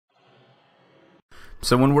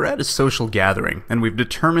So when we're at a social gathering and we've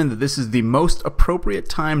determined that this is the most appropriate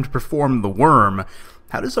time to perform the worm,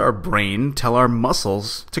 how does our brain tell our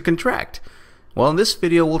muscles to contract? Well, in this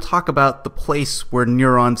video we'll talk about the place where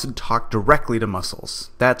neurons talk directly to muscles.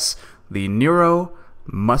 That's the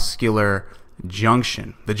neuromuscular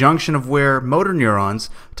junction, the junction of where motor neurons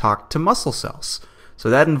talk to muscle cells. So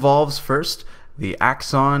that involves first the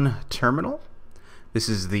axon terminal. This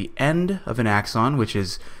is the end of an axon, which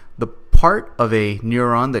is the part of a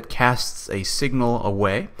neuron that casts a signal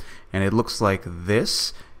away, and it looks like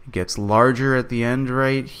this. It gets larger at the end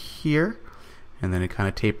right here, and then it kind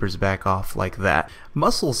of tapers back off like that.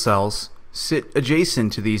 Muscle cells sit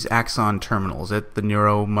adjacent to these axon terminals at the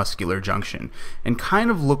neuromuscular junction and kind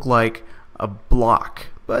of look like a block,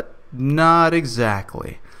 but not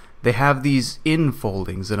exactly. They have these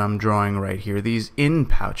infoldings that I'm drawing right here, these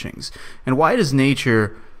inpouchings. And why does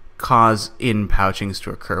nature cause inpouchings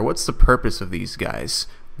to occur? What's the purpose of these guys?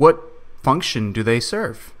 What function do they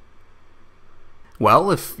serve?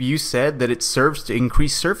 Well, if you said that it serves to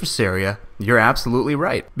increase surface area, you're absolutely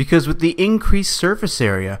right. Because with the increased surface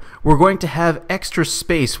area, we're going to have extra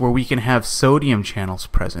space where we can have sodium channels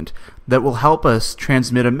present that will help us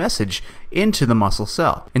transmit a message into the muscle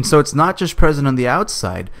cell. And so it's not just present on the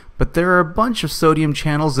outside, but there are a bunch of sodium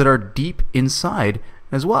channels that are deep inside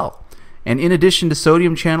as well. And in addition to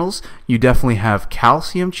sodium channels, you definitely have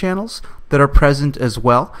calcium channels that are present as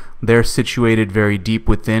well. They're situated very deep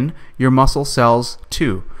within your muscle cells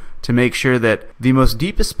too, to make sure that the most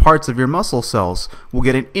deepest parts of your muscle cells will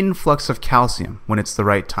get an influx of calcium when it's the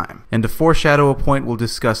right time. And to foreshadow a point we'll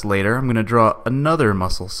discuss later, I'm going to draw another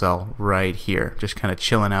muscle cell right here, just kind of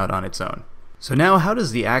chilling out on its own. So now, how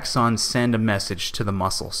does the axon send a message to the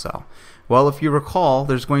muscle cell? Well, if you recall,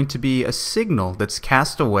 there's going to be a signal that's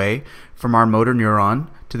cast away from our motor neuron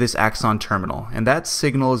to this axon terminal, and that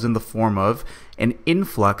signal is in the form of an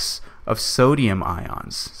influx of sodium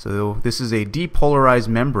ions. So this is a depolarized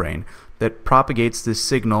membrane that propagates this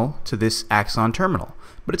signal to this axon terminal.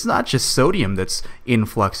 But it's not just sodium that's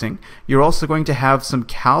influxing. You're also going to have some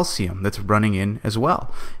calcium that's running in as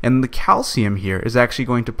well. And the calcium here is actually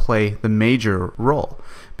going to play the major role,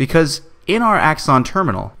 because in our axon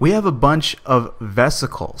terminal, we have a bunch of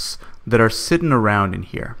vesicles that are sitting around in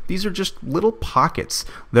here. These are just little pockets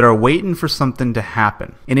that are waiting for something to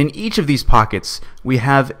happen. And in each of these pockets, we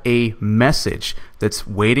have a message that's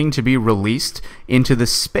waiting to be released into the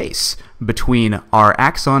space between our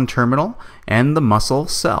axon terminal and the muscle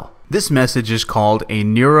cell. This message is called a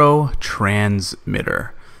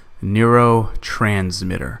neurotransmitter.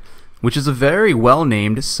 Neurotransmitter, which is a very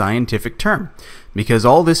well-named scientific term, because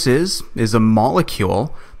all this is a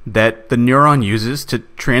molecule that the neuron uses to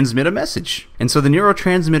transmit a message. And so the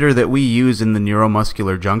neurotransmitter that we use in the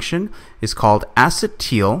neuromuscular junction is called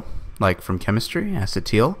acetyl, like from chemistry,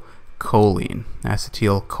 acetylcholine.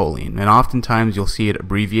 Acetylcholine. And oftentimes you'll see it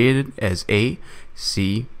abbreviated as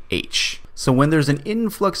ACH. So when there's an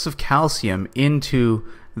influx of calcium into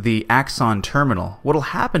the axon terminal, what will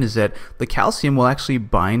happen is that the calcium will actually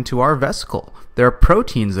bind to our vesicle. There are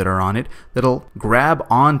proteins that are on it that'll grab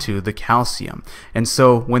onto the calcium. And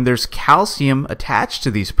so when there's calcium attached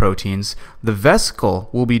to these proteins, the vesicle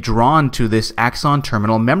will be drawn to this axon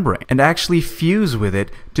terminal membrane and actually fuse with it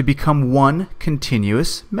to become one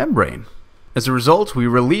continuous membrane. As a result, we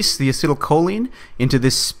release the acetylcholine into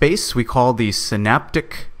this space we call the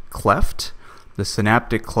synaptic cleft. The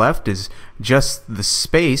synaptic cleft is just the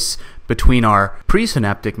space between our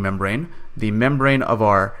presynaptic membrane, the membrane of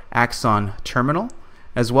our axon terminal,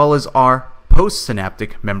 as well as our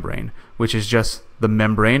postsynaptic membrane, which is just the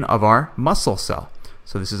membrane of our muscle cell.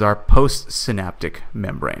 So this is our postsynaptic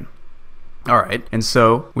membrane. Alright, and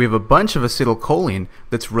so we have a bunch of acetylcholine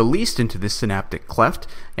that's released into this synaptic cleft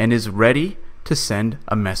and is ready to send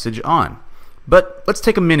a message on. But let's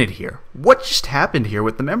take a minute here. What just happened here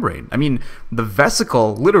with the membrane? I mean, the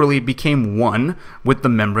vesicle literally became one with the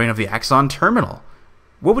membrane of the axon terminal.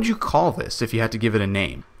 What would you call this if you had to give it a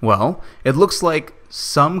name? Well, it looks like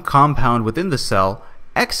some compound within the cell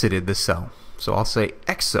exited the cell. So I'll say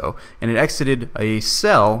exo, and it exited a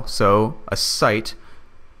cell, so a site,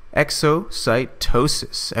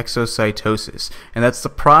 exocytosis. And that's the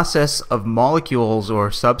process of molecules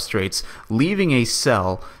or substrates leaving a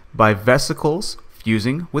cell by vesicles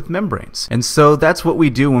fusing with membranes. And so that's what we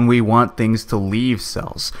do when we want things to leave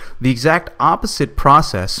cells. The exact opposite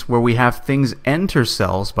process, where we have things enter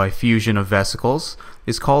cells by fusion of vesicles,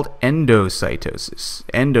 is called endocytosis.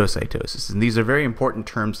 Endocytosis. And these are very important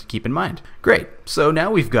terms to keep in mind. Great. So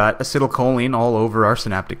now we've got acetylcholine all over our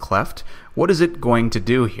synaptic cleft. What is it going to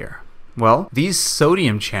do here? Well, these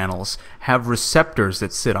sodium channels have receptors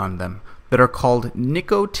that sit on them that are called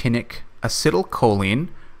nicotinic acetylcholine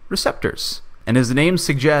receptors. And as the name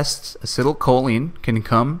suggests, acetylcholine can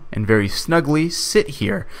come and very snugly sit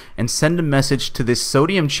here and send a message to this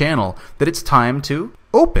sodium channel that it's time to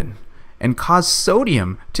open and cause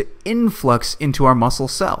sodium to influx into our muscle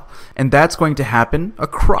cell. And that's going to happen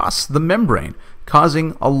across the membrane,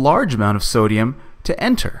 causing a large amount of sodium to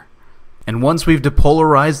enter. And once we've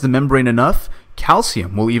depolarized the membrane enough,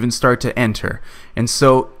 calcium will even start to enter. And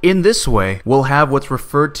so in this way, we'll have what's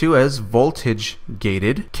referred to as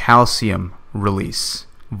voltage-gated calcium release.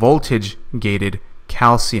 Voltage-gated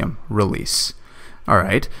calcium release.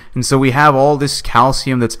 Alright, and so we have all this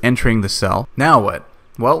calcium that's entering the cell. Now what?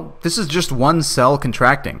 Well, this is just one cell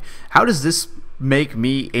contracting. How does this make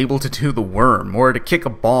me able to do the worm, or to kick a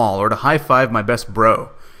ball, or to high-five my best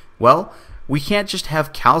bro? Well, we can't just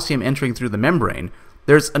have calcium entering through the membrane.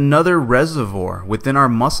 There's another reservoir within our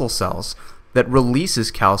muscle cells that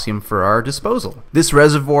releases calcium for our disposal. This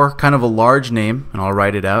reservoir, kind of a large name, and I'll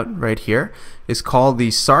write it out right here, is called the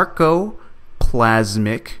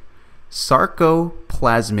sarcoplasmic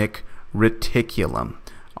reticulum.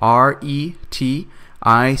 R-E-T-I-C-U-L-U-M.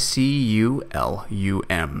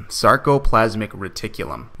 Sarcoplasmic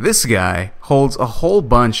reticulum. This guy holds a whole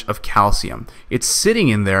bunch of calcium. It's sitting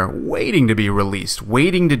in there waiting to be released,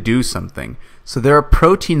 waiting to do something. So there are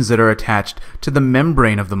proteins that are attached to the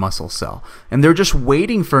membrane of the muscle cell, and they're just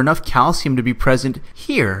waiting for enough calcium to be present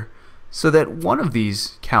here so that one of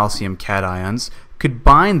these calcium cations could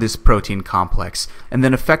bind this protein complex and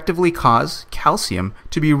then effectively cause calcium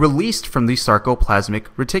to be released from the sarcoplasmic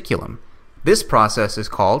reticulum. This process is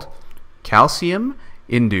called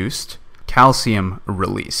calcium-induced calcium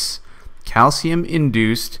release.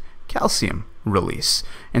 Calcium-induced calcium release.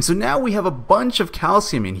 And so now we have a bunch of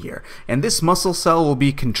calcium in here, and this muscle cell will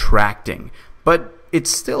be contracting, but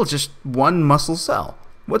it's still just one muscle cell.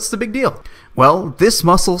 What's the big deal? Well, this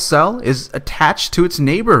muscle cell is attached to its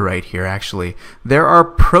neighbor right here, actually. There are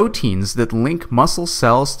proteins that link muscle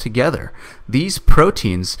cells together. These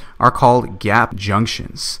proteins are called gap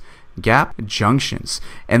junctions. Gap junctions.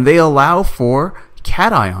 And they allow for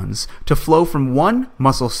cations to flow from one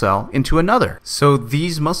muscle cell into another. So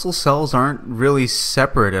these muscle cells aren't really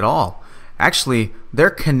separate at all. Actually,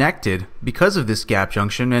 they're connected because of this gap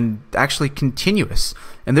junction and actually continuous.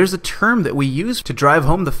 And there's a term that we use to drive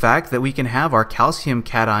home the fact that we can have our calcium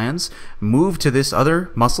cations move to this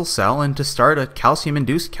other muscle cell and to start a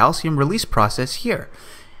calcium-induced calcium release process here.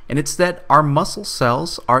 And it's that our muscle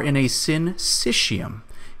cells are in a syncytium.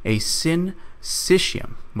 A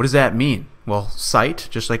syncytium. What does that mean? Well, site,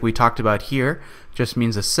 just like we talked about here, just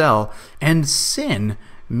means a cell, and syn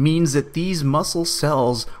means that these muscle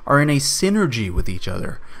cells are in a synergy with each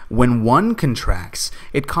other. When one contracts,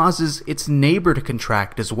 it causes its neighbor to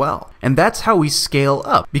contract as well. And that's how we scale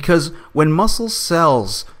up, because when muscle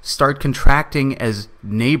cells start contracting as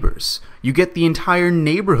neighbors, you get the entire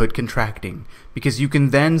neighborhood contracting, because you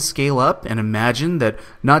can then scale up and imagine that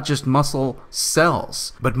not just muscle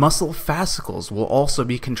cells, but muscle fascicles will also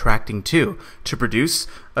be contracting too, to produce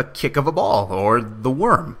a kick of a ball, or the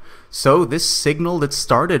worm. So this signal that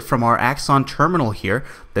started from our axon terminal here,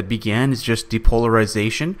 that began as just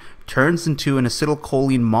depolarization, turns into an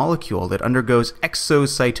acetylcholine molecule that undergoes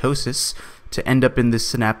exocytosis to end up in this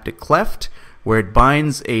synaptic cleft, where it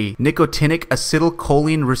binds a nicotinic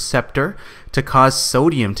acetylcholine receptor to cause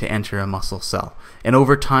sodium to enter a muscle cell, and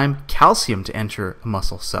over time calcium to enter a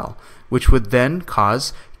muscle cell, which would then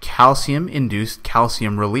cause calcium-induced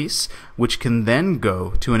calcium release, which can then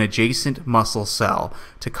go to an adjacent muscle cell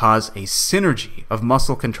to cause a synergy of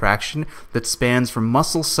muscle contraction that spans from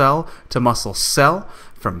muscle cell to muscle cell,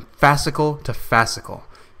 from fascicle to fascicle.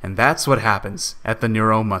 And that's what happens at the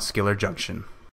neuromuscular junction.